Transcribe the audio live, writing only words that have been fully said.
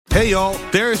Hey y'all,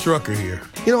 Darius Rucker here.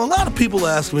 You know, a lot of people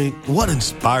ask me, what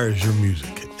inspires your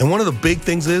music? And one of the big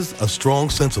things is a strong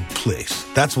sense of place.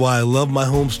 That's why I love my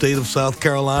home state of South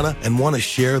Carolina and want to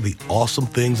share the awesome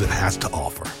things it has to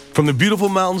offer. From the beautiful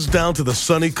mountains down to the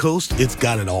sunny coast, it's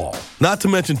got it all. Not to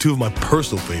mention two of my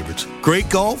personal favorites, great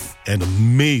golf and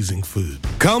amazing food.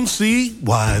 Come see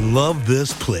why I love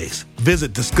this place.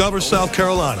 Visit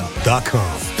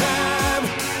discoversouthcarolina.com.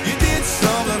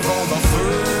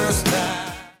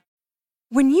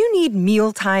 When you need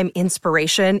mealtime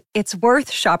inspiration, it's worth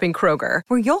shopping Kroger,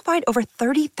 where you'll find over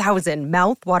 30,000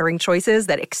 mouth-watering choices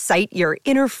that excite your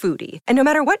inner foodie. And no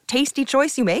matter what tasty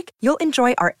choice you make, you'll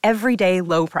enjoy our everyday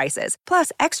low prices,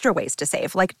 plus extra ways to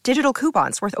save, like digital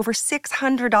coupons worth over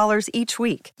 $600 each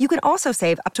week. You can also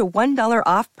save up to $1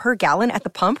 off per gallon at the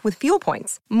pump with fuel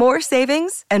points. More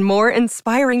savings and more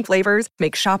inspiring flavors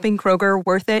make shopping Kroger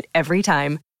worth it every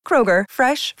time. Kroger,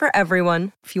 fresh for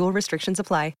everyone. Fuel restrictions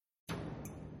apply.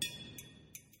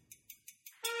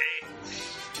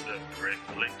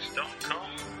 FRIGHTFEST.com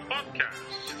podcast.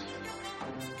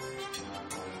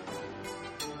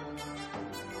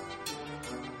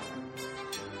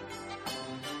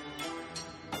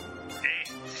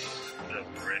 It's the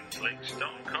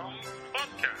FRIGHTFEST.com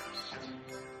podcast.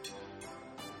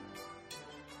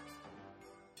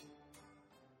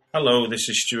 Hello, this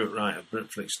is Stuart Wright of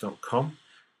BritFlix.com.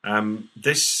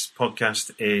 This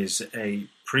podcast is a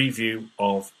preview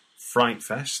of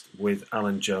FRIGHTFEST with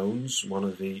Alan Jones, one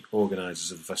of the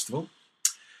organisers of the festival.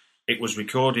 It was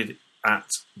recorded at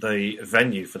the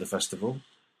venue for the festival,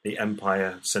 the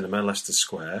Empire Cinema, Leicester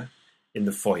Square, in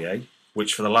the foyer,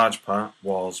 which for the large part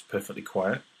was perfectly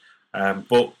quiet.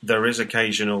 But there is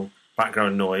occasional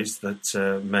background noise that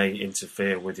may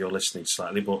interfere with your listening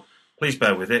slightly, but please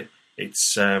bear with it.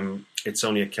 It's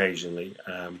only occasionally.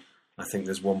 I think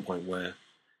there's one point where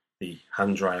the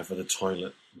hand dryer for the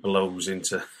toilet blows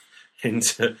into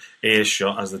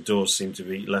earshot as the doors seem to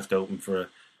be left open for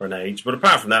an age. But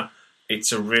apart from that,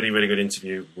 it's a really, really good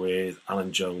interview with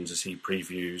Alan Jones as he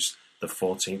previews the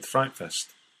 14th FRIGHTFEST.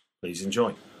 Please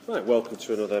enjoy. Right, welcome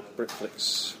to another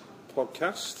BritFlix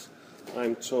podcast.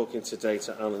 I'm talking today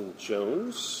to Alan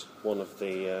Jones, one of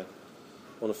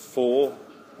four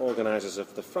organisers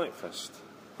of the FRIGHTFEST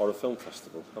Horror Film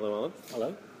Festival. Hello, Alan.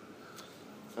 Hello.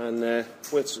 And we're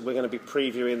going to be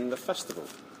previewing the festival.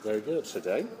 Very good.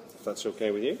 Today, if that's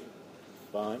okay with you.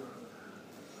 Fine.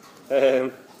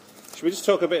 Should we just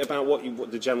talk a bit about what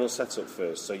the general setup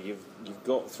first? So you've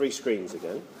got 3 screens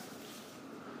again.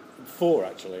 4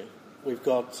 actually. We've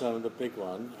got the big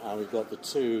one, and we've got the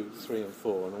 2, 3, and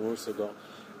 4, and we've also got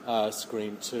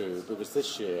screen 2. Because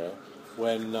this year,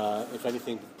 when if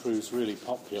anything proves really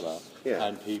popular,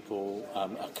 and people are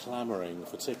clamouring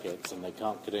for tickets and they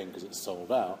can't get in because it's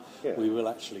sold out, we will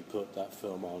actually put that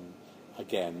film on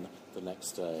again the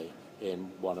next day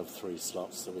in one of 3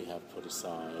 slots that we have put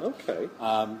aside. Okay.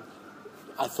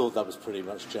 I thought that was pretty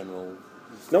much general.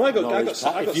 No, I got don't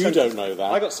know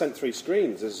that, I got sent 3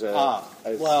 screens as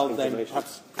well, then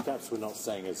perhaps we're not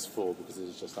saying it's 4 because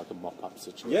it's just like a mop-up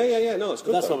situation. Yeah. No, it's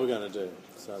good. But that's though. what we're going to do.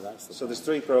 So there's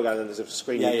 3 programs and there's a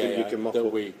screen you can mop that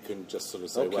up. We can just sort of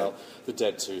say, well, The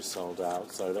Dead 2 sold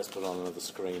out, so let's put on another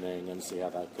screening and see how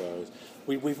that goes.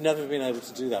 We've never been able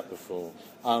to do that before.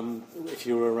 If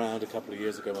you were around a couple of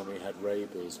years ago when we had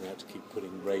rabies, we had to keep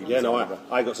putting rabies. Yeah, no,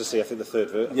 I got to see, I think, the 3rd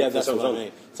version. Yeah, that's what I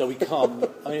mean. So we can't.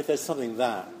 I mean, if there's something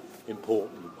that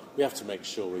important, we have to make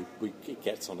sure it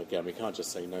gets on again. We can't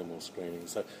just say no more screening.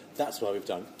 So that's why we've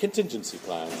done contingency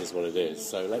plans, is what it is.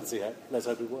 So let's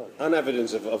hope it works. And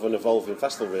evidence of an evolving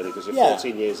festival, really, because you're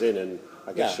 14 years in, and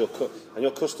I guess your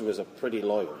customers are pretty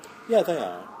loyal. Yeah, they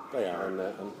are.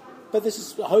 But this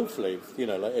is hopefully,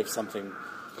 like if something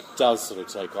does sort of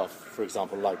take off, for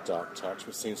example, like Dark Touch,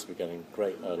 which seems to be getting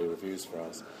great early reviews for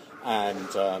us, and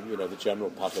the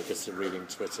general public is reading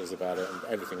Twitters about it and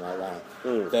everything like that,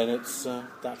 then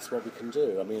that's what we can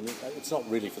do. I mean, it's not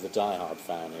really for the diehard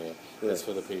fan here. Yeah. It's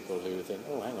for the people who think,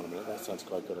 oh, hang on a minute, that sounds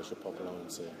quite good, I should pop along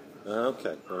and see it.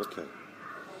 Okay.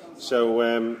 So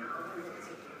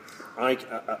I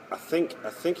think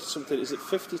it's something. Is it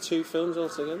 52 films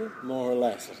altogether? More or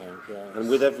less, I think. Yeah. And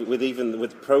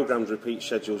with programmed repeat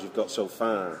schedules you've got so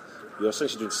far, you're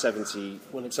essentially doing 70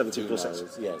 plus.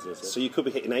 Yes. So you could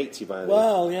be hitting 80 by then.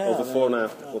 Well, yeah.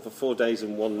 Over 4 days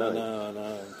in one night. I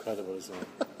know, incredible, isn't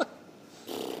it?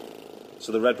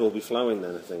 So the Red Bull will be flowing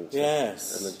then, I think.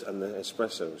 Yes. And the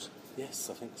espressos. Yes,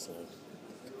 I think so.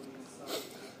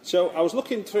 So I was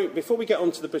looking through, before we get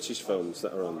on to the British films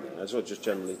that are on there, I just want to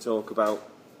generally talk about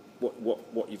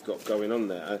what you've got going on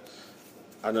there.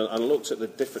 And I looked at the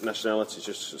different nationalities,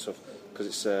 just sort of, because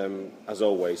it's, as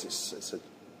always, it's a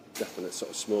definite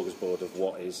sort of smorgasbord of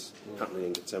what is happening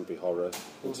in contemporary horror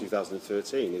in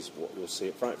 2013 is what you'll see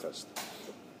at FRIGHTFEST.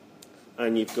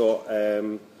 And you've got,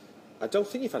 I don't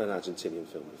think you've had an Argentinian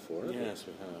film before, have you? Yes,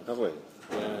 we have. Have we?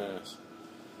 Yes.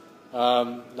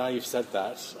 Now you've said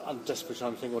that, I'm desperately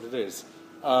trying to think what it is.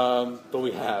 But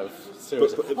we have.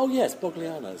 Seriously. Oh, yes,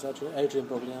 Bogliano's, Adrian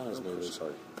Bogliano's movie.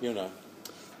 Sorry. You know.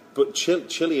 But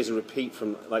Chile is a repeat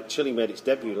from, like, Chile made its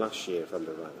debut last year, if I'm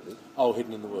right, I think. Oh,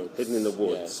 Hidden in the Woods. Hidden in the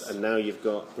Woods. Yes. And now you've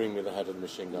got... Bring Me the Head of the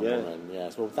Machine Gun Woman,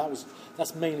 yes. Well,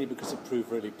 that's mainly because it proved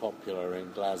really popular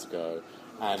in Glasgow,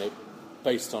 and it,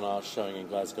 based on our showing in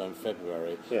Glasgow in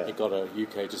February, it got a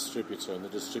UK distributor, and the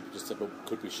distributor said, well,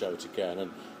 could we show it again?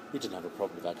 And we didn't have a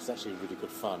problem with that, because it's actually really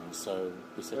good fun, so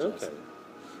we said yes. Okay.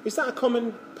 Is that a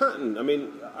common pattern? I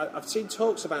mean, I've seen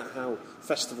talks about how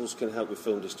festivals can help with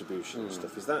film distribution and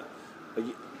stuff. Is that...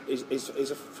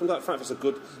 from that fact, it's a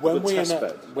good test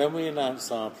bed? When we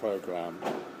announce our programme,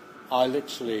 I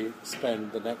literally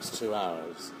spend the next 2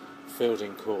 hours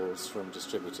fielding calls from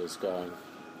distributors going,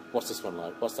 what's this one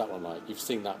like? What's that one like? You've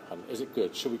seen that one. Is it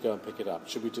good? Should we go and pick it up?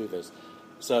 Should we do this?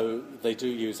 So they do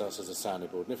use us as a sounding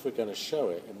board. And if we're going to show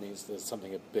it, it means there's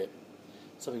something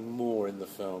more in the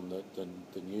film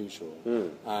than usual.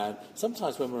 And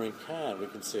sometimes when we're in Cannes, we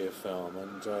can see a film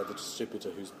and the distributor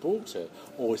who's bought it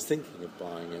or is thinking of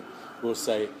buying it will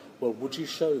say, well, would you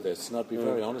show this? And I'd be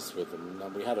very honest with them.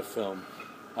 And we had a film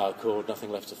called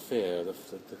Nothing Left to Fear,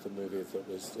 the movie that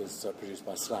is produced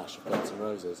by Slash, Guns N'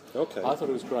 Roses. Okay. I thought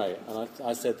it was great, and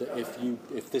I said that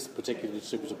if this particular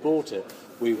distributor bought it,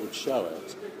 we would show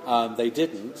it. They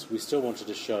didn't. We still wanted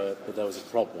to show it, but there was a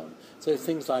problem. So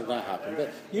things like that happen.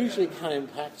 But usually it can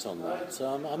impact on that. So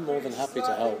I'm more than happy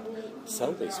to help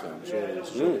sell these films, really,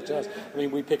 which really it does. I mean,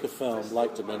 we pick a film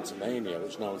like Dementomania,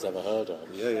 which no one's ever heard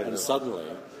of, and suddenly...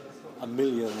 1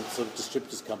 million sort of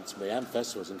distributors come to me and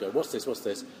festivals and go, what's this,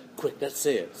 quick, let's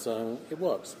see it. So it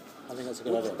works. I think that's a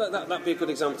good idea. That'd be a good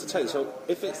example to take. So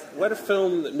if we're a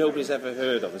film that nobody's ever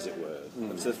heard of, as it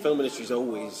were, so the film industry's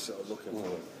always sort of looking for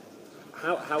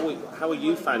it, how are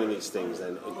you finding these things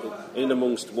then, in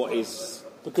amongst what is...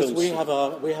 Because we have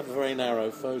a very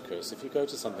narrow focus. If you go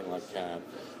to something like Cannes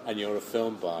and you're a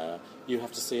film buyer, you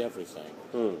have to see everything.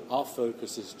 Our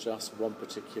focus is just one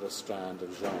particular strand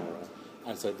of genre.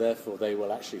 And so, therefore, they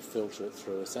will actually filter it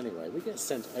through us anyway. We get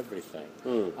sent everything.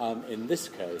 In this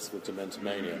case, with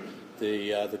Dementomania,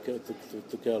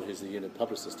 the girl who's the unit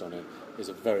publicist on it is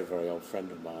a very, very old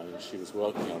friend of mine. And she was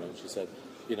working on it. And she said,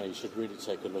 you should really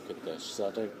take a look at this. She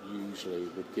said, I don't usually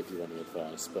would give you any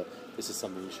advice, but this is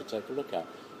something you should take a look at.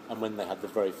 And when they had the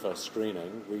very first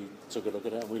screening, we took a look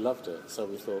at it and we loved it. So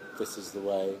we thought, this is the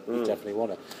way we definitely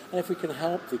want it. And if we can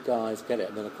help the guys get it,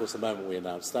 and then, of course, the moment we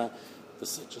announced that, the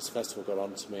Citrus Festival got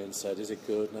on to me and said, is it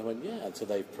good? And I went, yeah. And so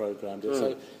they've programmed it.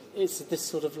 So it's this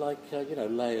sort of like,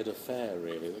 layered affair,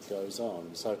 really, that goes on.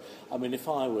 So, I mean, if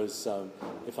I was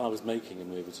making a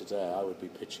movie today, I would be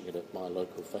pitching it at my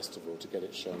local festival to get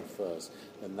it shown first.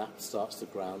 And that starts the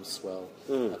groundswell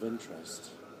of interest.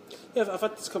 Yeah, I've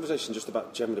had this conversation just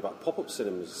generally about pop-up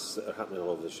cinemas that are happening all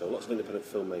over the show. Lots of independent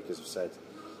filmmakers have said,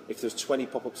 if there's 20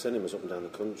 pop-up cinemas up and down the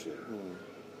country...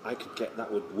 I could get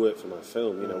that would work for my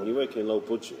film. When you're working in low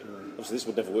budget, obviously this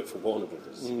would never work for Warner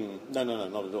Brothers. No, not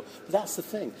at all. But that's the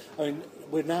thing. I mean,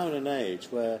 we're now in an age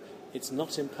where it's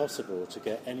not impossible to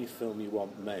get any film you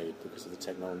want made because of the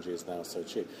technology is now so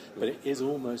cheap. But it is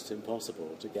almost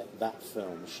impossible to get that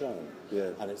film shown. Yeah.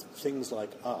 And it's things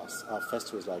like us, our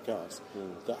festivals like us,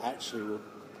 that actually will.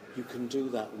 You can do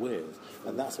that with,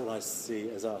 and that's what I see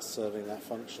as us serving that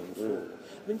function for.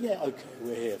 I mean, okay,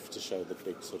 we're here to show the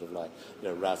big sort of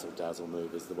razzle-dazzle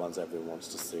movies, the ones everyone wants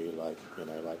to see, like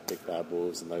Big Bad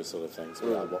Wolves and those sort of things.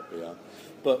 We are what we are.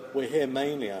 But we're here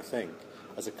mainly, I think,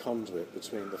 as a conduit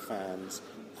between the fans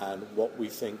and what we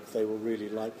think they will really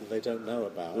like that they don't know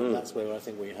about. And that's where I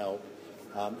think we help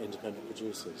independent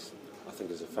producers. I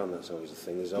think as a fan, that's always the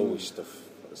thing. There's always stuff.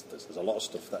 There's a lot of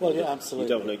stuff that absolutely.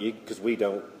 You don't know, because we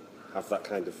don't have that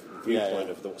kind of viewpoint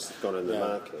of what's gone in the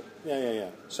market. Yeah.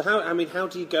 So how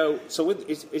do you go? So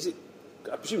is it?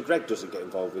 I presume Greg doesn't get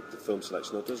involved with the film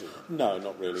selection, or does he? No,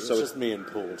 not really. So it's just me and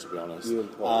Paul, to be honest. You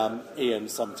and Paul. Ian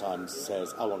sometimes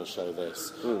says, I want to show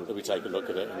this. Then we take a look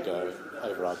at it and go,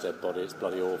 over our dead body, it's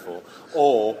bloody awful.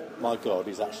 Or, my God,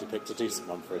 he's actually picked a decent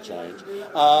one for a change.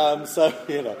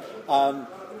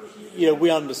 We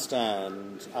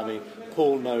understand. I mean,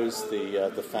 Paul knows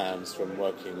the fans from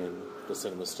working in the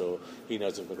cinema store. He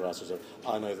knows them from the grassroots.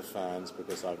 I know the fans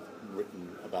because I've written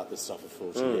about this stuff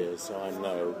for 40 years, so I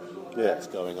know what's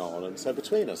going on. And so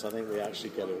between us, I think we actually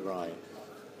get it right.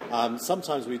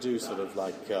 Sometimes we do sort of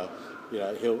like,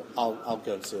 I'll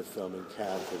go and see a film in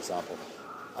Cannes, for example.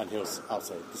 and I'll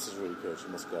say, this is really good, you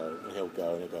must go, and he'll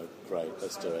go, and he'll go, great,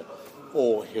 let's do it.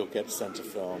 Or he'll get sent a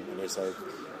film, and he'll say,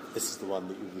 this is the one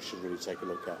that you should really take a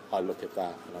look at. I look at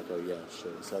that, and I go, yeah,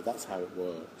 sure. So that's how it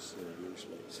works,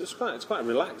 usually. So it's quite a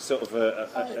relaxed sort of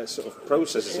a sort of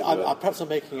process. Perhaps I'm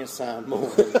making it sound more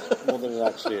than it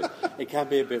actually is. It can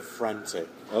be a bit frantic.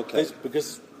 Okay.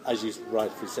 Because, as you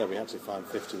rightfully said, we had to find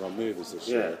 51 movies this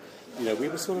year. We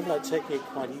were sort of like taking it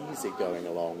quite easy going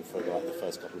along for like the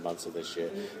first couple of months of this year.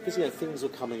 Because, things were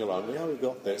coming along. We've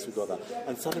got this, we've got that.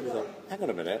 And suddenly we thought, hang on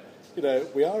a minute,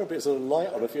 we are a bit sort of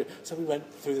light on a few. So we went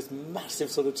through this massive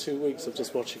sort of 2 weeks of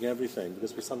just watching everything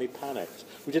because we suddenly panicked.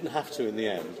 We didn't have to in the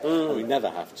end. And we never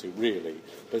have to, really.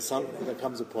 But there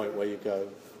comes a point where you go,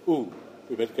 ooh,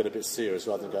 we better get a bit serious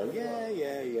rather than go,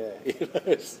 yeah.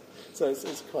 So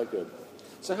it's quite good.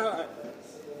 So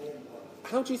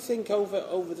how do you think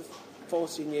over the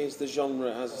 14 years the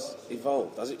genre has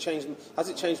evolved? Has it changed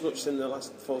much in the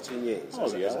last 14 years?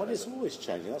 It's always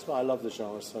changing. That's why I love the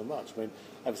genre so much. I mean,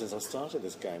 ever since I started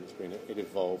this game, it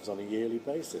evolves on a yearly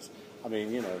basis. I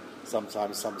mean,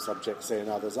 sometimes some subjects in,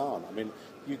 others aren't. I mean,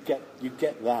 you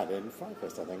get that in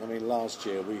FRIGHTFEST, I think. I mean, last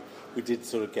year we did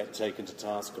sort of get taken to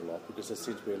task a lot because there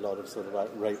seemed to be a lot of sort of like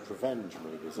rape revenge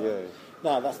movies. Yeah.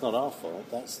 No, that's not our fault.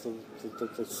 That's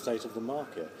the state of the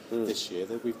market this year.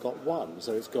 That we've got one,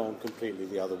 so it's gone completely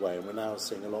the other way, and we're now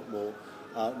seeing a lot more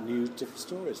new different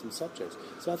stories and subjects.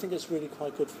 So I think it's really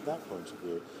quite good from that point of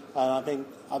view.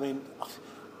 And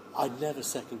I never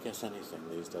second guess anything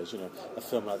these days. A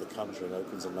film like The Conjuring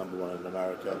opens at #1 in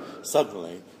America.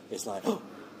 Suddenly, it's like, oh,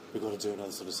 we've got to do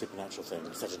another sort of supernatural thing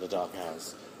set in a dark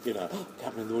house.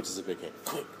 Cabin in the Woods is a big hit.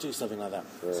 Quick, do something like that.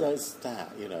 Yeah. So it's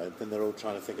that, Then they're all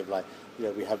trying to think of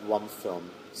we had one film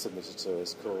submitted to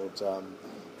us called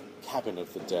Cabin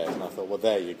of the Dead, and I thought, well,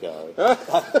 there you go.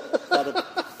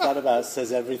 that about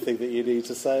says everything that you need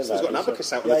to say about it. It's got an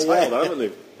abacus out with the title, haven't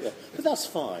they? Yeah, but that's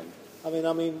fine.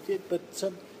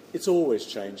 It's always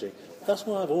changing. That's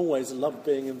why I've always loved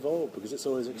being involved, because it's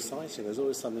always exciting. There's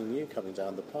always something new coming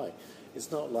down the pike. It's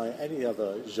not like any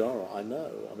other genre I know.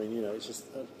 I mean, it's just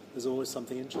there's always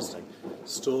something interesting.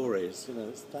 Stories,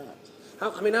 it's that.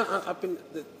 I've been.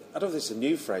 I don't know if this is a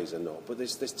new phrase or not, but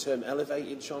there's this term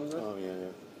elevated genre. Oh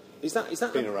yeah. Is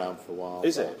that been around for a while?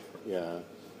 Is it? Yeah.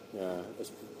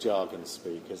 It's jargon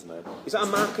speak, isn't it? Is that a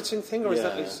marketing thing, or is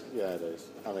that? Yeah, it is.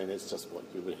 I mean, it's just what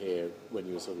you would hear when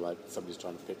you were sort of like somebody's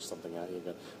trying to pitch something at you.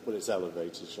 Go, well, it's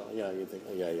elevated genre. You think,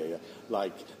 oh, yeah.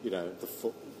 Like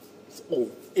it's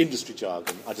all industry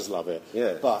jargon. I just love it.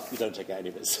 Yeah. But you don't take it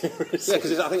any bit seriously. Yeah,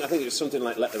 because I think it's something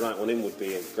like Let the Right One In would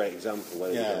be a great example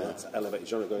where that's elevated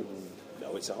genre going.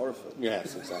 No, it's a horror film.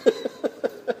 Yes, exactly.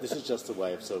 This is just a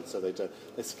way of so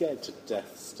they're scared to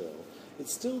death still.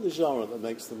 It's still the genre that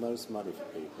makes the most money for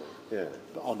people. Yeah.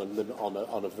 But on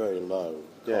a very low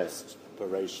cost per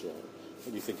ratio.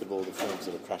 When you think of all the films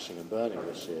that are crashing and burning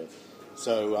this year.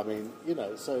 So, I mean,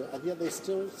 and yet they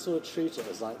still sort of treat it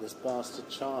as like this bastard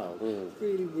child.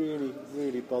 Really, really,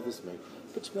 really bothers me.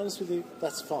 But to be honest with you,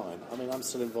 that's fine. I mean, I'm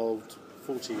still involved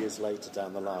 40 years later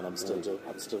down the line. I'm still doing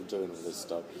all this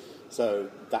stuff. So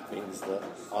that means that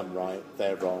I'm right,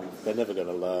 they're wrong, they're never going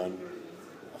to learn.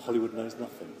 Hollywood knows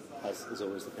nothing, as is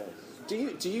always the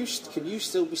case. Can you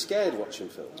still be scared watching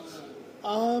films?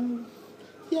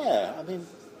 Yeah. I mean,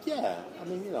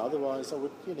 otherwise I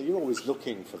would. You're always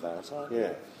looking for that, aren't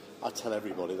you? I tell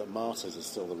everybody that Martyrs is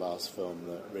still the last film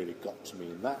that really got to me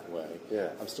in that way.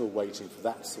 Yeah. I'm still waiting for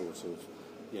that sort of,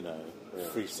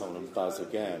 frisson and buzz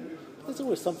again. But there's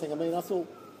always something. I mean, I thought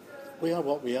we are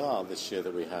what we are this year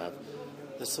that we have.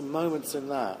 There's some moments in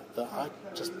that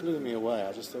just blew me away.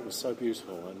 I just thought it was so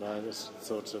beautiful, and I just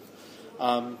sort of,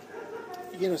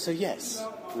 so yes,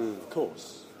 of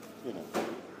course,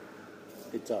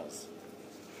 it does.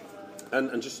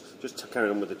 And just to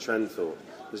carry on with the trend thought,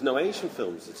 there's no Asian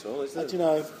films at all, is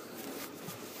there?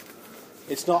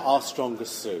 It's not our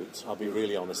strongest suit, I'll be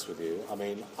really honest with you. I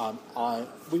mean,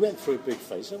 we went through a big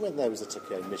phase. When there was a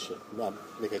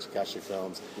Miike Takahashi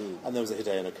films, and there was a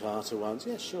Hideo Nakata ones,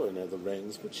 yeah, sure, The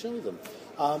Rings, we'd show them.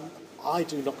 I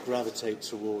do not gravitate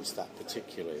towards that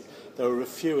particularly. There are a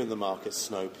few in the market.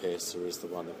 Snowpiercer is the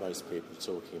one that most people are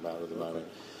talking about at the moment.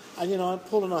 And,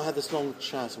 Paul and I had this long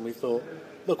chat, and we thought,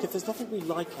 look, if there's nothing we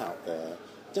like out there,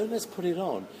 don't let's put it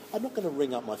on. I'm not going to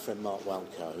ring up my friend Mark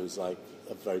Walker, who's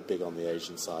very big on the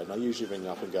Asian side, and I usually ring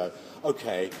up and go,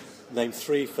 okay, name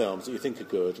 3 films that you think are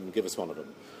good and give us one of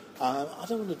them. I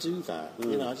don't want to do that. I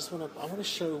want to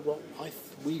show what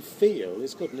we feel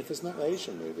is good, and if there's no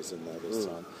Asian movies in there this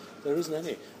time, there isn't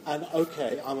any. And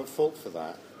okay, I'm at fault for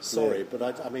that. Sorry, but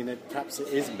perhaps it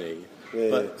is me. Yeah.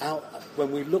 But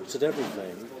when we looked at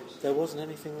everything, there wasn't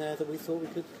anything there that we thought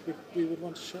we would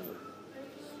want to show.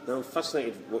 Now, I'm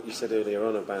fascinated what you said earlier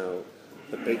on about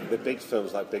the big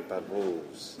films like Big Bad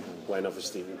Wolves, when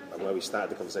obviously, where we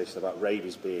started the conversation about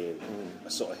rabies being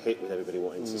a sort of hit with everybody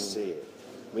wanting to see it.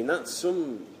 I mean, that's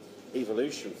some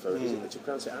evolution for is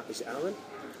it Aaron?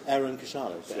 Aaron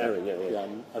Kashalic. Yeah. Aaron, yeah.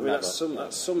 I mean, that's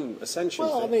some ascension.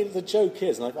 Well, thing. I mean, the joke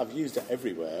is, and I've used it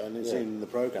everywhere, and it's in the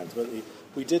programmes. But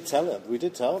we did tell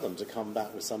them to come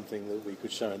back with something that we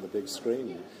could show on the big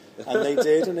screen, and they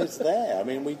did, and it's there. I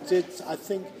mean, we did. I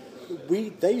think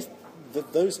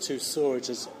those two saw it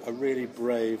as a really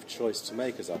brave choice to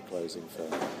make as our closing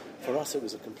film. For us, it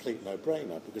was a complete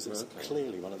no-brainer because it's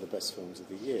clearly one of the best films of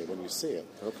the year when you see it.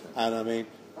 Okay. And I mean,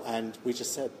 and we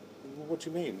just said, well, "What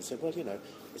do you mean?" We said, "Well,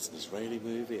 it's an Israeli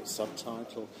movie. It's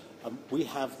subtitled. We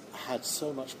have had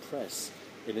so much press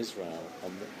in Israel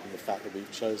on the fact that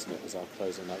we've chosen it as our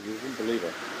closing night. You wouldn't believe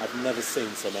it. I've never seen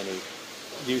so many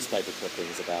newspaper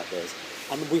clippings about this.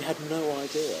 And we had no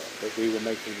idea that we were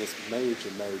making this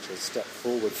major step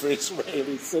forward for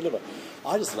Israeli cinema.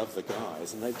 I just love the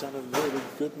guys, and they've done a really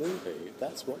good movie.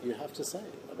 That's what you have to say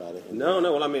about it. No,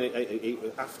 well, I mean,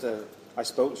 after I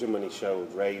spoke to him when he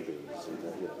showed Rabies, and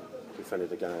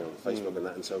befriended a guy on Facebook and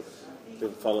that, and so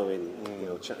been following,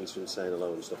 chatting to him, saying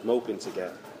hello and stuff. I'm hoping to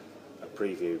get a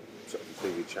preview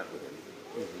chat with him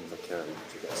if I can,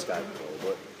 to get a Skype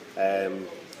call.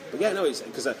 But yeah, no, it's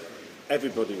because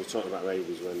everybody was talking about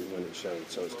Rabies when it showed,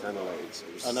 so it's kind of like it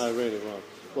was. I know, really well.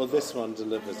 Well, this one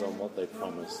delivers on what they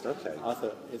promised. Okay. I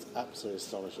thought it's absolutely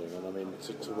astonishing, and I mean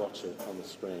to watch it on the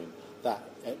screen that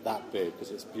big,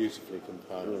 because it's beautifully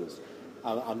composed.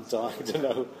 I'm dying to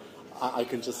know. I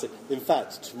can just say, in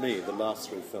fact, to me, the last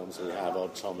three films we have,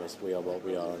 Odd Thomas, We Are What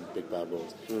We Are, and Big Bad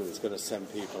Wolves, it's going to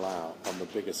send people out on the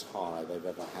biggest high they've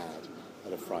ever had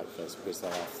at a Fright Fest, because they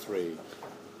are three,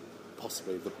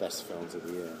 possibly the best films of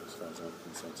the year, as far as I'm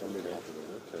concerned. So I'm really happy with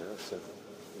it. Okay, that's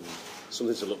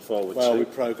something to look forward to. Well, we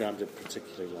programmed it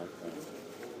particularly like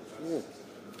that.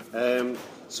 Yeah.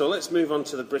 So let's move on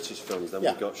to the British films then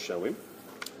we've got showing.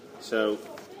 So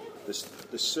there's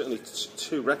certainly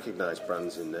two recognised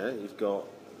brands in there. You've got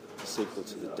the sequel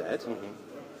to The Dead.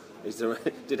 Is there?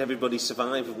 Did everybody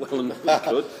survive well and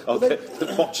good? Or the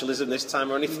botulism this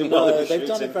time or anything? No, they've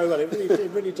done it very well.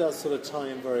 It really does sort of tie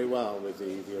in very well with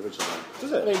the original.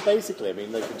 Does it? I mean, basically,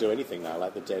 they can do anything now,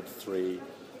 like The Dead 3,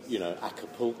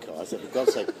 Acapulco. I said, for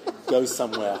God's sake, go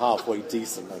somewhere halfway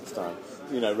decent next time,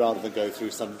 rather than go through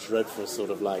some dreadful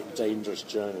sort of like dangerous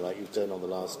journey like you've done on the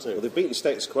last two. Well, they've beaten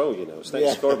Status Quo,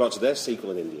 Status Quo about to their sequel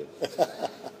in India.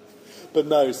 But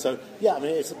no, so,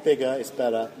 it's bigger, it's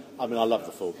better. I love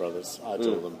the Ford brothers. I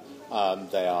adore them.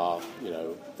 They are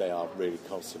really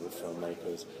consummate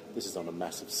filmmakers. This is on a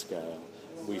massive scale.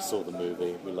 We saw the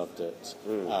movie, we loved it.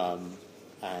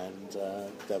 And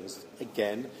there was,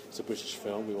 again, it's a British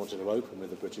film. We wanted to open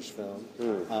with a British film.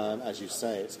 As you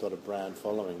say, it's got a brand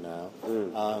following now.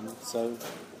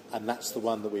 And that's the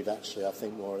one that we've actually, I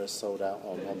think, more or less sold out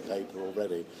on paper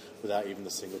already, without even the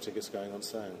single tickets going on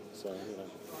sale. So,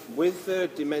 With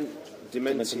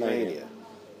Dementimania,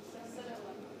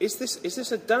 is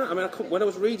this a damn? When I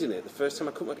was reading it the first time,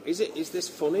 I couldn't. Is this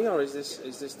funny, or is this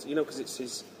because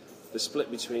it's the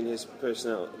split between his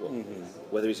personality,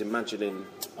 whether he's imagining.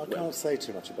 I can't say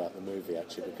too much about the movie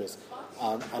actually, because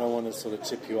I don't want to sort of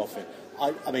tip you off it.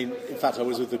 In fact, I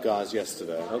was with the guys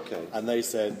yesterday, and they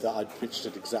said that I'd pitched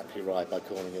it exactly right by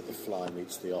calling it The Fly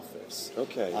Meets The Office.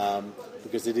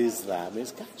 Because it is that.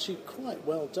 It's actually quite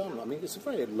well done. It's a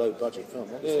very low-budget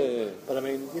film, obviously. Yeah. But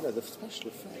the special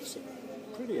effects are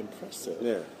pretty impressive.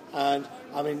 Yeah. And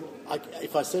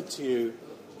if I said to you,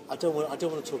 I don't want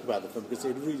to talk about the film because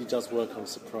it really does work on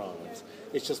surprise.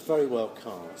 It's just very well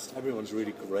cast. Everyone's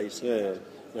really great in it.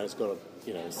 It's got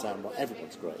a sound.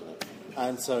 Everyone's great in it.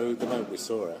 And so the moment we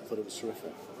saw it, I thought it was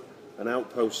terrific. And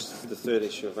Outpost, the third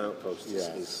issue of Outpost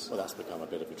is... Well, that's become a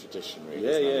bit of a tradition,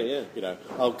 really. Yeah.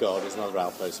 Oh, God, it's another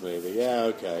Outpost movie. Yeah,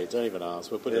 OK, don't even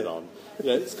ask, we'll put it on.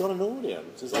 It's got an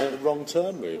audience. It's like the Wrong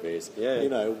Turn movies.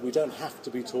 Yeah. We don't have to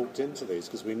be talked into these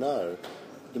because we know,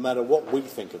 no matter what we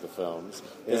think of the films,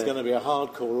 there's going to be a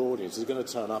hardcore audience who's going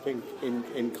to turn up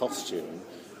in costume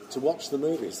to watch the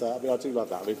movie. So, I do love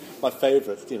that. My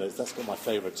favourite, that's got my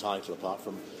favourite title apart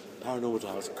from Paranormal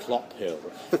House, Clop Hill,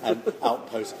 and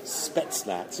Outpost,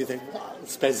 Spetsnaz. You think, what?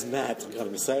 Spetsnaz, I can't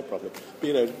even say it properly.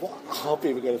 But, what are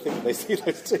people going to think when they see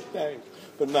those two names?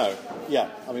 But no,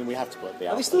 we have to put the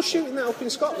Outpost. Are they still shooting that up in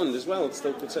Scotland as well?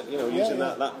 Still, using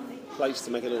that place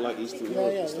to make it look like Eastern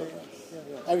Europe and stuff?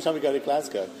 Yeah. Every time we go to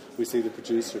Glasgow, we see the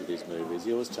producer of these movies.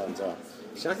 He always turns up.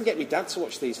 See, I can get my dad to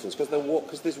watch these films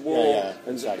because there's war. Yeah,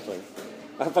 exactly.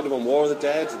 I've had them on War of the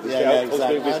Dead. Exactly.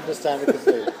 I understand it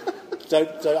completely.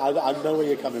 I know where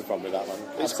you're coming from with that one.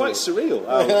 It's quite surreal.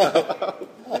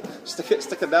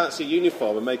 Stick a Nazi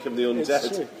uniform and make them the undead.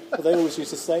 It's true. But they always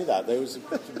used to say that.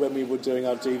 When we were doing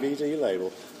our DVD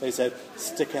label, they said,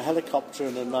 stick a helicopter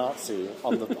and a Nazi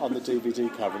on the DVD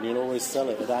cover and you'll always sell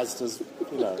it at Asda's,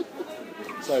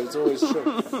 So it's always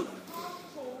true.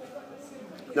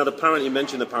 Now, you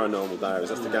mentioned the Paranormal Diaries.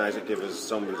 That's the guys that give us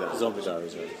Zombie Diaries. Zombie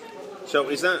Diaries, right. So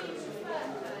is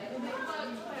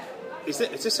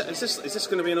this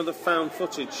going to be another found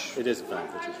footage? It is found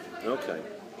footage. Okay.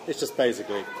 It's just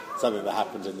basically something that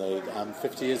happened in the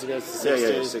 50 years ago, the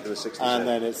 60s. Yeah, the 60s. And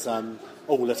then it's,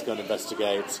 let's go and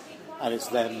investigate. And it's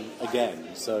them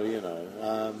again. So,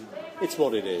 it's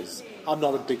what it is. I'm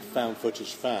not a big found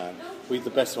footage fan. The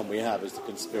best one we have is the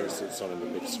conspiracy that's on the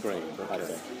big screen, I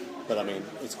think. But,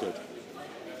 it's good.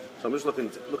 So I'm just looking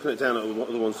it down at what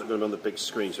are the ones that are going to be on the big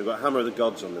screen. So we've got Hammer of the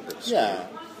Gods on the big screen. Yeah,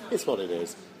 it's what it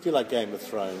is. If you like Game of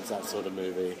Thrones, that sort of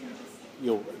movie,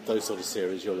 those sort of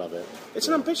series, you'll love it. That's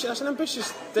an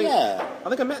ambitious thing. Yeah. I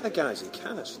think I met the guys in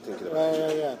Canada thinking about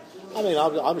it. Yeah.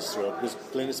 I was thrilled because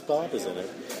Glynis Barber's in it.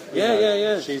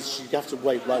 Yeah. You have to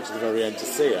wait right to the very end to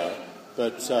see her,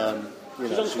 but, she's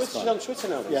on Twitter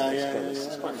now. Yeah.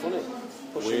 It's quite funny.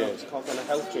 Weird. It's called kind of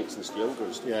health drinks and yoga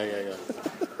and stuff. Yeah.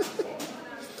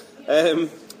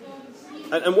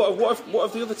 And what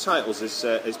of the other titles is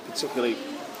particularly?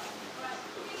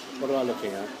 What am I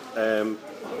looking at?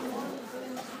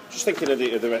 Just thinking of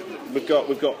the we've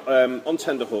got On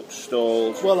Tender Hooks,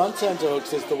 Stalled. Well, On Tender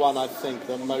Hooks is the one I think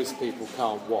that most people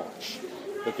can't watch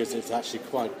because it's actually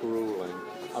quite grueling.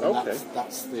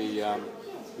 That's the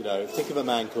think of A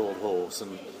Man Called Horse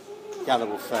and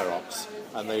Cannibal Ferox.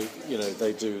 And they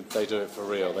do it for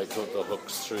real. They put the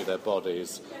hooks through their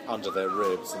bodies, under their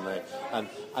ribs,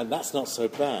 and that's not so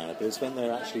bad. But it's when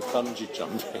they're actually bungee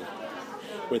jumping.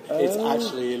 It's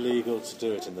actually illegal to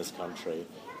do it in this country,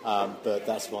 but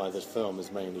that's why the film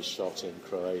is mainly shot in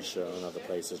Croatia and other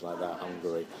places like that,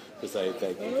 Hungary, because they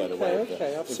can get away with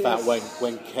it. In fact,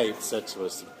 when Kate said to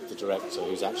us, the director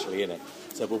who's actually in it,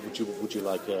 said, "Well, would you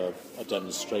like a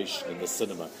demonstration in the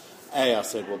cinema?" A, I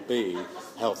said, well, B,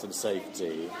 health and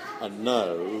safety, and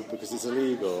no, because it's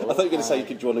illegal. I thought you were going to say,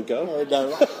 do you want to go?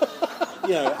 No.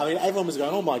 Everyone was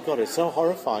going, oh my God, it's so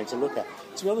horrifying to look at.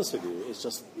 To be honest with you, it's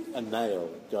just a nail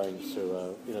going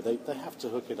through they have to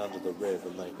hook it under the rib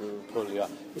and they pull you up.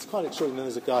 It's quite extraordinary.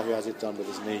 And there's a guy who has it done with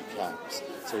his kneecaps,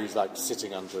 so he's like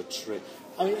sitting under a tree.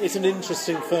 It's an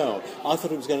interesting film. I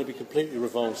thought it was going to be completely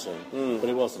revolting, but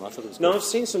it wasn't. I thought it was. No, I've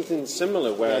seen something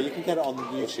similar where you can get it on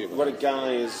YouTube. Where a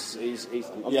guy is,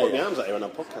 I'm putting my arms out here on our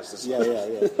podcast. Yeah.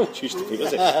 Not used to be,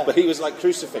 was it? But he was like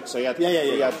crucifix. So he had,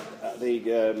 he had the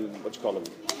what do you call them?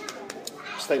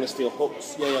 Stainless steel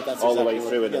hooks. That's all exactly the way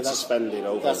through and then suspended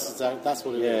over. That's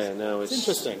what it is. Yeah, no, it's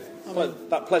interesting.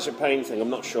 That pleasure pain thing. I'm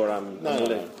not sure I'm. No,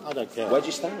 I don't care. Where'd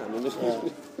you stand?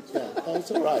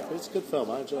 It's all right. It's a good film.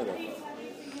 I enjoyed it.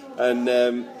 And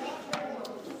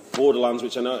Borderlands,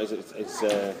 which I know is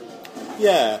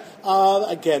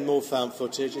again, more found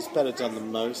footage. It's better done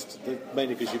than most,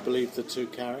 mainly because you believe the two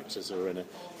characters who are in it.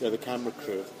 The camera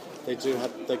crew. They've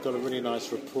got a really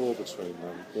nice rapport between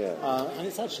them. And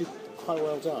it's actually quite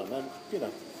well done. And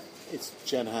it's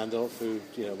Jen Handolf, who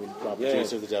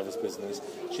producer of The Devil's Business.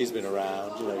 She's been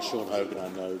around. Sean Hogan, I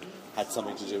know, had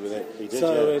something to do with it. He did.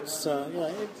 So it's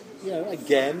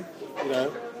again,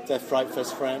 they're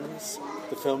FRIGHTFEST friends.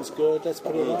 The film's good. Let's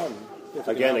put it on.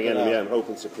 Again, I'm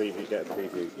hoping to get a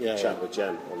preview chat with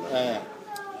Jen on that.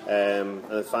 And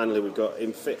then finally, we've got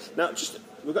In Fear. Now,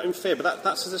 we've got In Fear, but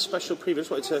that's as a special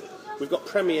preview. We've got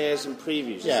premieres and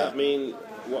previews. Does that mean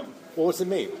what? Well, what's it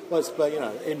mean? Well, it's,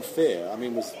 In Fear.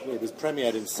 It was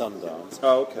premiered in Sundance.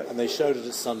 Oh, okay. And they showed it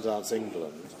at Sundance,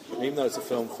 England. And even though it's a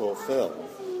film for film,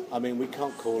 we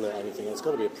can't call it anything. It's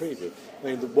got to be a preview.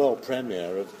 The world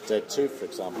premiere of Dead 2, for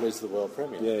example, is the world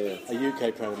premiere. A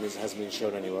UK premiere hasn't been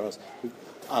shown anywhere else.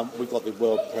 We've got the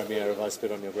world premiere of I Spit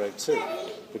on Your Grave 2,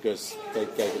 because they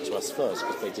gave it to us first,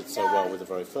 because they did so well with the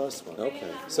very first one.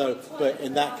 Okay. So, but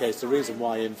in that case, the reason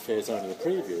why In Fear is only a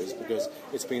preview is because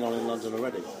it's been on in London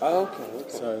already. Oh, okay.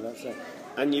 So that's it.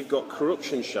 And you've got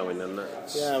Corruption showing, and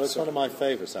that's... Yeah, it's one of my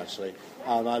favourites, actually.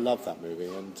 I love that movie.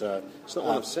 And it's not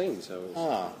one I've seen, so...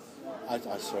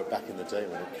 I saw it back in the day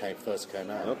when it first came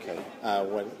out. Okay.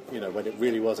 When it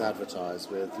really was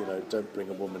advertised with, don't bring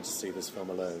a woman to see this film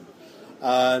alone.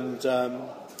 And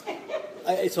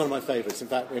it's one of my favourites. In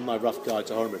fact, in my rough guide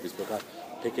to horror movies book,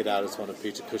 pick it out as one of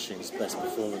Peter Cushing's best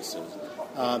performances.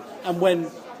 And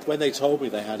when they told me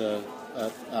they had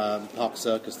Park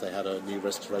Circus, they had a new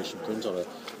restoration print of it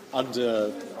under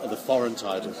the foreign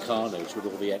title Carnage with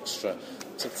all the extra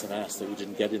tits and ass that you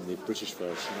didn't get in the British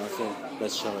version, I thought,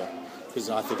 let's show it, because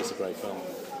I think it's a great film.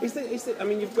 I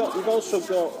mean, you've also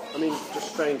got. I mean,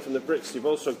 just straying from the Brits, you've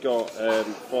also got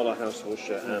Fall of House of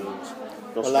Usher and.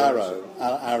 Well,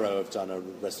 Arrow have done a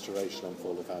restoration on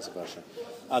Fall of House of Usher,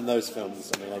 and those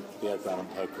films. I mean, the Edgar Allan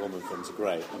Poe Corman films are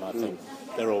great, and I think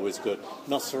they're always good.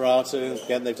 Nosferatu,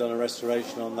 again, they've done a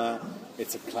restoration on that.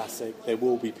 It's a classic. There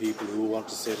will be people who will want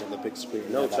to see it on the big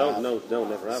screen. No,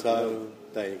 never have. So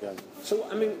there you go. So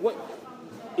I mean, what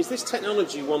is this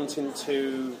technology wanting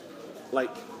to?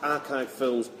 Like archive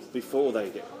films before they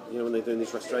get, when they're doing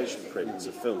these restoration prints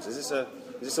of films. Is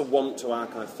this a want to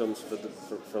archive films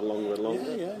for longer and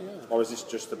longer? Yeah. Or is this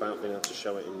just about being able to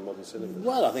show it in modern cinema?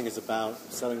 Well, I think it's about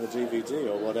selling the DVD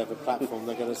or whatever platform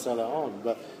they're going to sell it on.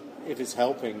 But if it's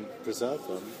helping preserve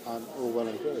them, I'm all well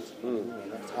and good.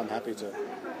 I'm happy to.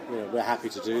 We're happy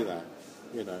to do that.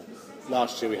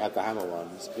 Last year we had the Hammer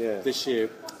ones. Yeah. This year,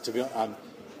 to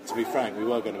be frank, we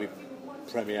were going to be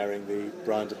premiering the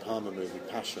Brian De Palma movie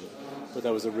Passion, but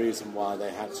there was a reason why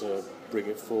they had to bring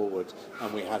it forward,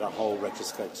 and we had a whole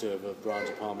retrospective of Brian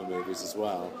De Palma movies as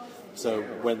well. So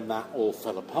when that all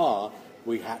fell apart,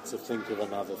 we had to think of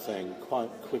another thing quite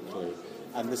quickly,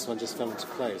 and this one just fell into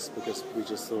place because we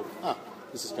just thought,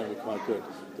 this is going to be quite good.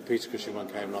 The Peter Cushing one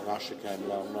came along, Usher came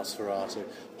along, Nosferatu.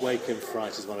 Wake in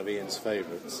Fright is one of Ian's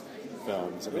favourites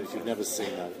films. I mean, if you've never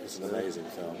seen that, it's an amazing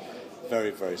film.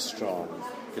 Very, very strong,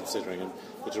 considering. And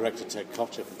the director, Ted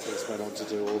Kotcheff, of course, went on to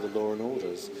do all the Law and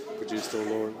Orders, produced all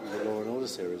the Law and Order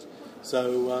series.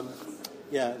 So,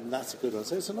 and that's a good one.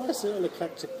 So it's a nice little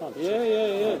eclectic bunch.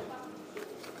 Yeah.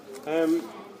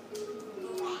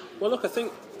 Well, look, I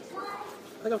think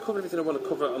I've covered everything I want to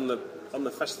cover on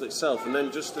the festival itself, and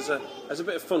then just as a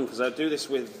bit of fun, because I do this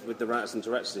with the writers and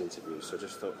directors interviews, so I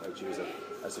just thought I'd use it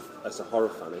as a horror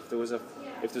fan. If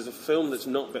there's a film that's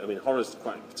not, I mean, horror's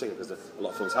quite particular because a lot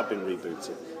of films have been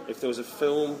rebooted. If there was a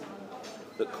film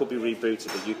that could be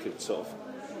rebooted that you could sort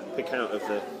of pick out of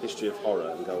the history of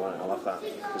horror and go, right, I'll have that,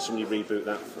 and somebody reboot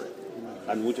that for it,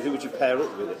 and who would you pair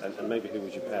up with it, and maybe who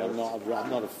would you pair up? I'm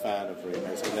not a fan of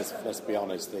remakes. I mean, let's be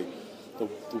honest. The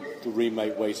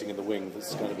remake waiting in the wing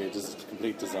that's going to be a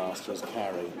complete disaster is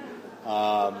Carrie.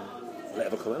 Will it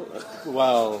ever come out?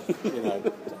 Well,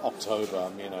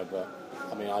 October, but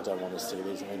I mean, I don't want to see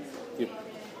these.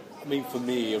 I mean, for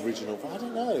me, original. I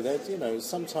don't know.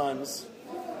 Sometimes.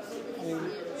 I mean,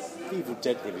 Evil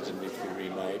Dead really didn't need to be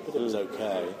remade, but it was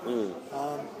okay. I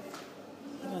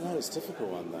don't know. It's a difficult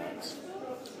one, that.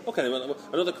 Okay. Well,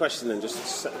 another question then,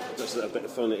 just a bit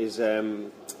of fun is.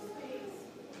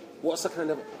 What's the kind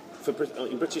of,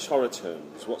 in British horror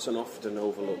terms, what's an often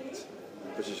overlooked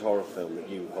British horror film that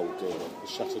you hold dear? The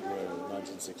Shuttered Room,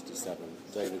 1967,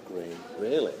 David Green.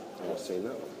 Really? I've seen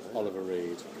that one. Oliver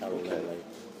Reed, Carol Lilly.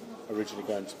 Originally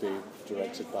going to be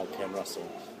directed by Ken Russell.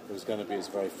 It was going to be his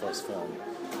very first film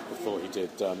before he did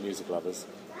Music Lovers.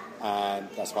 And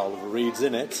that's why Oliver Reed's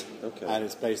in it. Okay. And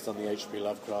it's based on the H.P.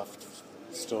 Lovecraft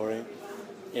story.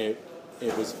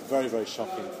 It was very, very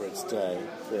shocking for its day.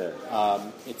 Yeah.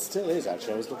 It still is,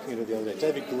 actually. I was looking at it the other day.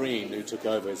 David Green, who took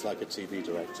over, is like a TV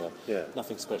director. Yeah.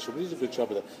 Nothing special, but he did a good job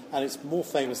with it. And it's more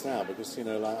famous now because,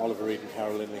 like Oliver Reed and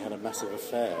Carol Lindley had a massive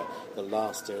affair that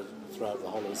lasted throughout the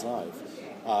whole of his life.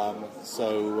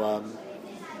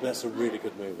 That's a really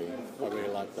good movie. I really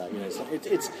like that.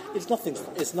 It's nothing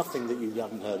that you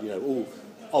haven't heard.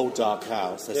 Old dark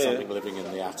house. There's something living in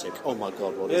the attic. Oh my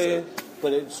God, what is it?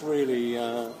 But it's really.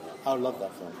 I love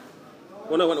that film.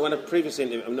 Well, no, when I previously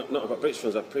interviewed, not about British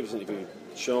films, I previously interviewed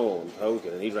Sean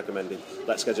Hogan, and he recommended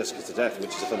Let's Go Jessica to Death,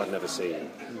 which is a film I'd never seen.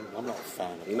 I'm not a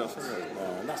fan of it. You're not a fan of it?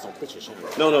 No, that's not British, is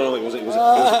it? No, it was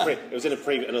in a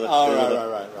preview, another...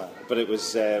 Right. But it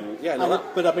was,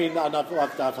 But I mean, and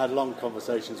I've had long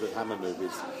conversations with Hammer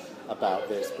movies about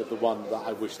this, but the one that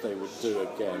I wish they would do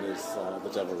again is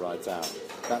The Devil Rides Out.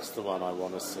 That's the one I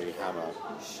want to see Hammer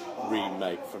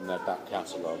remake from their back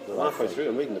catalogue. Halfway through,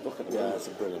 I'm reading the book at the moment. Yeah, it's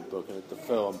a brilliant book. And the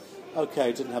film, it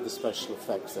didn't have the special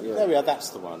effects. There we are, that's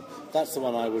the one. That's the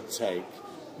one I would take.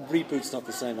 Reboot's not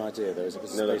the same idea, though, it's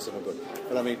based on a book.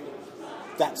 But I mean,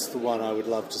 that's the one I would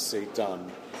love to see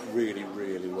done really,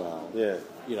 really well. Yeah.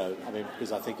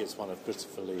 Because I think it's one of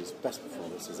Christopher Lee's best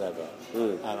performances ever,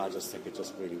 and I just think it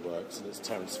just really works. And it's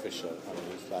Terence Fisher. I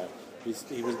mean,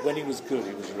 he was when he was good,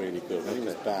 he was really good. When he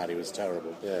was bad, he was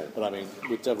terrible. Yeah. But I mean,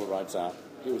 with Devil Rides Out,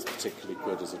 he was particularly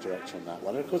good as a director on that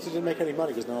one. And of course, he didn't make any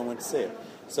money because no one went to see it.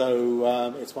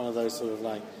 So it's one of those sort of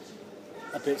like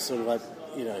a bit sort of like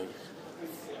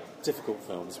difficult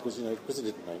films because it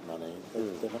didn't make money.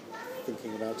 They're not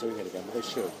thinking about doing it again, but they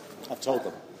should. I've told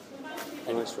them.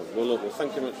 Nice one. Well, look,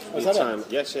 thank you much for your that time. it?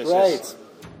 Yes. Great. It's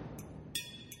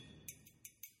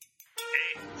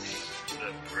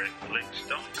the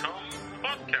BritFlix.com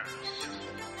podcast.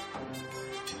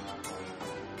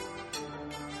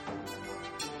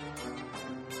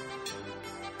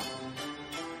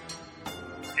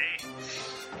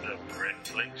 It's the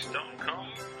BritFlix.com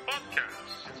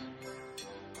podcast.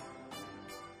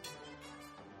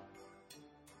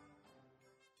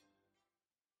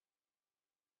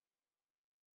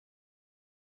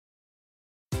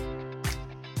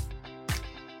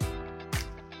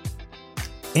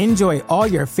 Enjoy all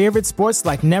your favorite sports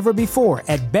like never before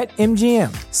at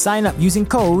BetMGM. Sign up using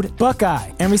code Buckeye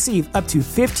and receive up to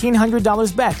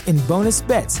 $1,500 back in bonus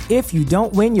bets if you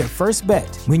don't win your first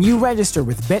bet. When you register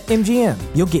with BetMGM,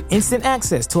 you'll get instant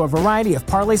access to a variety of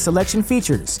parlay selection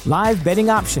features, live betting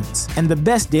options, and the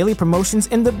best daily promotions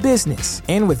in the business.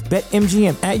 And with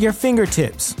BetMGM at your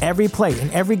fingertips, every play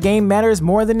and every game matters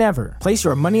more than ever. Place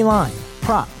your money line,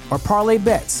 prop, or parlay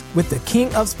bets with the king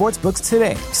of sportsbooks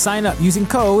today. Sign up using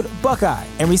code Buckeye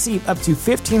and receive up to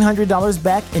 $1,500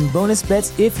 back in bonus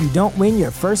bets if you don't win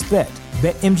your first bet.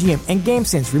 BetMGM and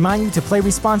GameSense remind you to play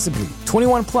responsibly.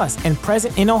 21 plus and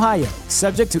present in Ohio,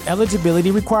 subject to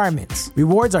eligibility requirements.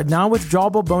 Rewards are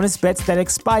non-withdrawable bonus bets that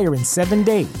expire in 7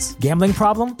 days. Gambling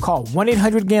problem? Call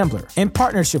 1-800-GAMBLER in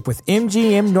partnership with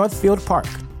MGM Northfield Park.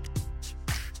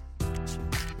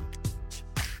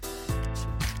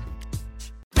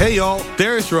 Hey y'all,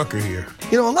 Darius Rucker here.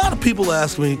 A lot of people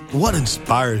ask me, what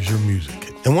inspires your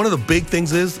music? And one of the big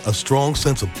things is a strong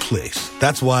sense of place.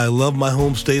 That's why I love my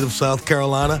home state of South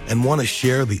Carolina and want to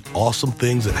share the awesome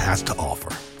things it has to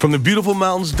offer. From the beautiful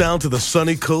mountains down to the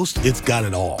sunny coast, it's got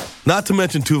it all. Not to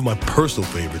mention two of my personal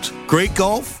favorites, great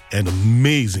golf and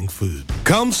amazing food.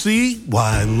 Come see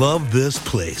why I love this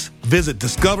place. Visit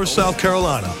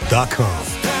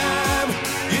discoversouthcarolina.com.